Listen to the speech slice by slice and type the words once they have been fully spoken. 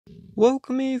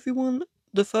Welcome everyone.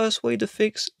 The first way to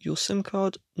fix your SIM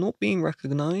card not being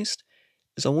recognized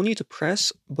is I want you to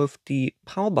press both the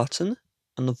power button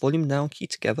and the volume down key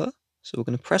together. So we're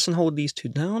going to press and hold these two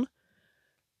down.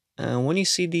 And when you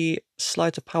see the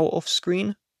slide to power off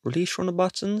screen, release from the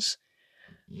buttons.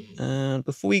 And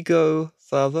before we go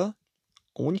further,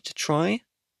 I want you to try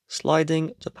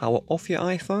sliding to power off your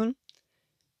iPhone.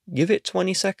 Give it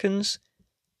 20 seconds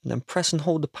and then press and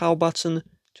hold the power button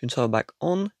to turn it back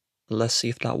on. Let's see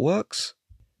if that works.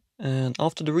 And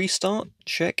after the restart,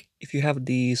 check if you have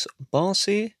these bars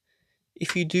here.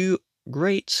 If you do,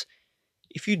 great.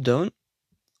 If you don't,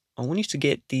 I want you to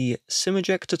get the SIM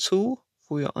ejector tool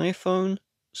for your iPhone.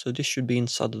 So this should be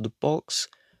inside of the box.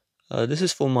 This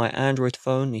is for my Android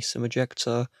phone, the SIM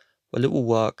ejector. Well, it will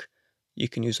work. You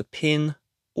can use a pin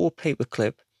or paper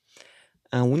clip.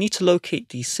 And we need to locate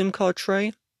the SIM card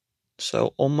tray.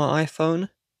 So on my iPhone,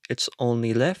 it's on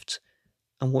the left.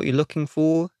 And what you're looking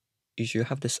for is you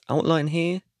have this outline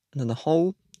here and then a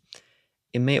hole.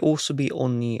 It may also be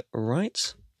on the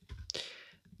right.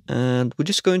 And we're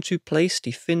just going to place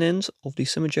the thin end of the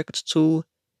SIM ejector tool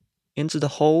into the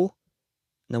hole.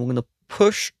 And then we're going to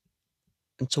push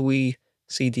until we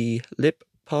see the lip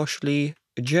partially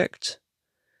eject.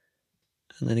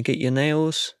 And then get your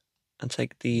nails and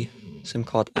take the SIM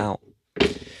card out.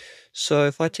 So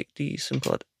if I take the SIM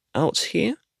card out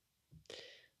here,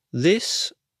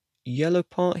 this yellow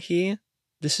part here,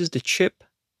 this is the chip,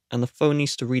 and the phone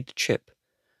needs to read the chip.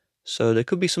 So there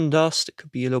could be some dust, it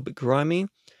could be a little bit grimy.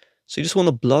 So you just want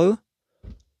to blow.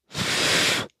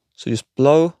 So just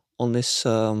blow on this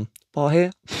bar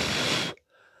here.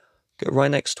 Get right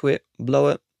next to it, blow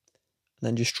it, and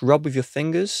then just rub with your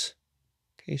fingers.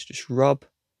 Okay, so just rub.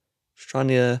 Just trying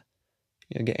to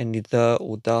get any dirt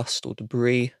or dust or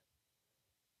debris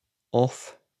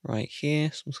off right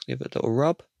here. So I'm just going to give it a little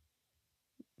rub.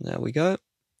 There we go.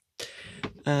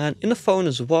 And in the phone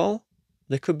as well,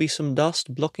 there could be some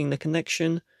dust blocking the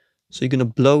connection. So you're going to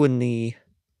blow in the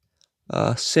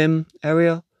SIM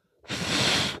area.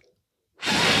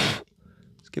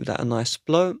 Let's give that a nice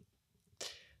blow.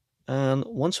 And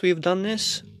once we have done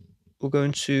this, we're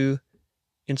going to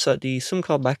insert the SIM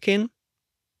card back in.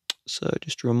 So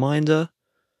just a reminder,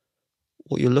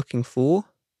 what you're looking for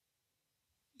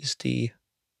is the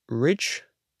ridge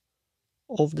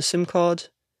of the SIM card.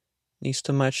 Needs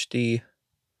to match the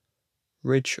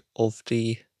ridge of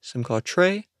the SIM card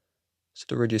tray. So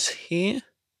the ridge is here.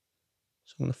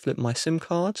 So I'm going to flip my SIM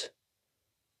card.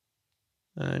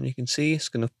 And you can see it's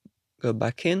going to go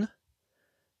back in.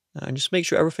 And just make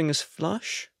sure everything is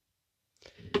flush.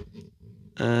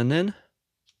 And then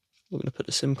we're going to put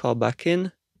the SIM card back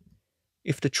in.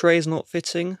 If the tray is not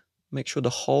fitting, make sure the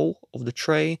hole of the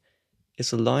tray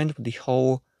is aligned with the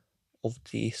hole of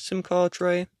the SIM card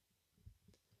tray.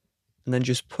 And then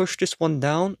just push this one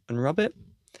down and rub it.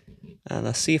 And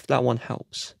let's see if that one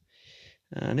helps.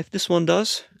 And if this one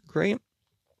does, great.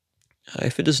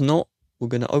 If it does not, we're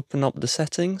going to open up the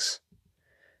settings.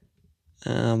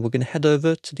 And we're going to head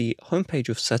over to the home page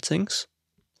of settings.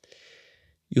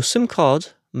 Your SIM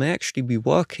card may actually be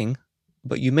working,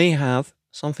 but you may have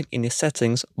something in your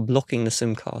settings blocking the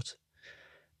SIM card.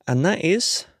 And that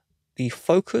is the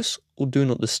focus or do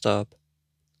not disturb.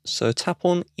 So tap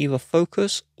on either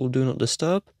focus or do not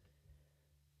disturb.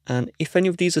 And if any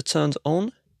of these are turned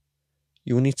on,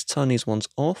 you will need to turn these ones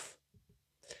off.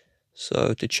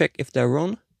 So to check if they're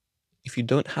on, if you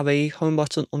don't have a home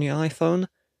button on your iPhone,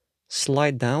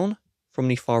 slide down from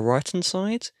the far right hand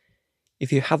side.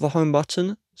 If you have a home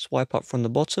button, swipe up from the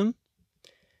bottom.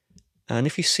 And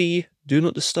if you see do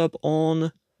not disturb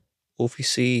on, or if you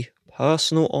see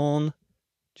personal on,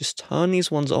 just turn these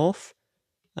ones off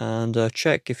and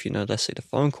check if, let's say the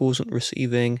phone calls weren't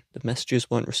receiving, the messages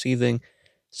weren't receiving.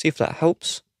 See if that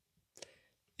helps.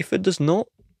 If it does not,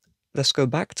 let's go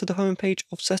back to the home page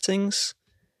of settings.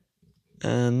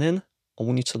 And then I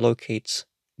want you to locate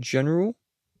general.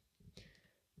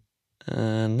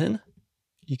 And then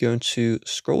you're going to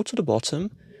scroll to the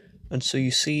bottom until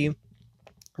you see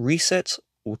reset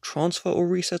or transfer or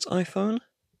reset iPhone.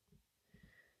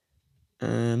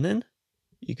 And then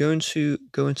you're going to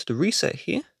go into the reset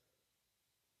here.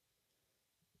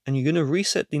 And you're going to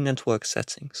reset the network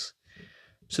settings.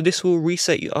 So this will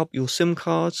reset you up your SIM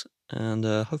cards, and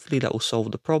hopefully that will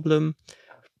solve the problem.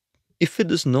 If it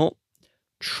does not,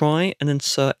 try and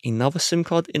insert another SIM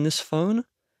card in this phone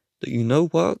that you know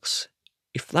works.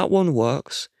 If that one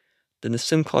works, then the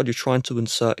SIM card you're trying to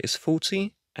insert is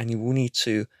faulty, and you will need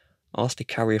to ask the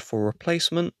carrier for a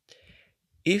replacement.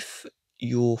 If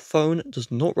your phone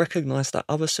does not recognize that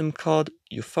other SIM card,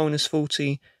 your phone is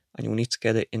faulty, and you'll need to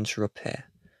get it into repair.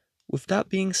 With that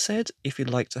being said, if you'd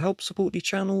like to help support the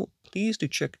channel, please do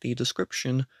check the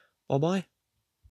description. Bye bye.